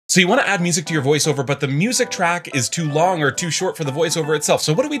So you want to add music to your voiceover, but the music track is too long or too short for the voiceover itself.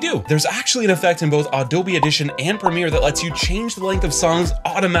 So what do? There's actually an effect in both Adobe Audition and Premiere that lets you change the length of songs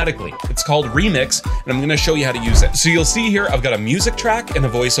automatically. It's called Remix, and I'm going to show you how to use it. So you'll see here, I've got a music track and a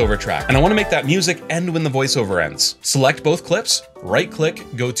voiceover track, and I want to make that music end when the voiceover ends. Select both clips, right click,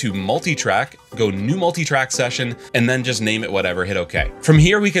 go to multi-track, go new multi-track session, and then just name it whatever, hit OK. From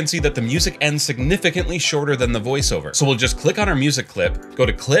here, we can see that the music ends significantly shorter than the voiceover. So we'll just click on our music clip, go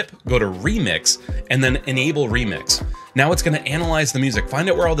to clip, go to remix, and then enable remix. Now it's going to analyze the music, find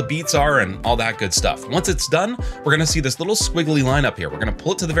out where all the beats are and all that good stuff. Once it's done, we're going to see this little squiggly line up here. We're going to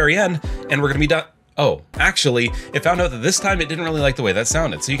pull it to the very end and we're going to be done. Oh, actually, it found out that this time it didn't really like the way that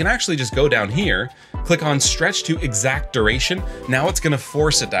sounded. So you can actually just go down here, click on stretch to exact duration. Now it's going to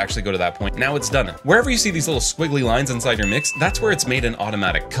force it to actually go to that point. Now it's done. Wherever you see these little squiggly lines inside your mix, that's where it's made an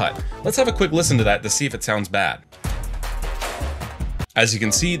automatic cut. Let's have a quick listen to that to see if it sounds bad. As you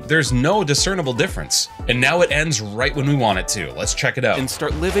can see, there's no discernible difference. And now it ends right when we want it to. Let's check it out. And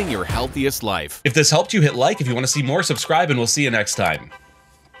start living your healthiest life. If this helped you, hit like. If you want to see more, subscribe, and we'll see you next time.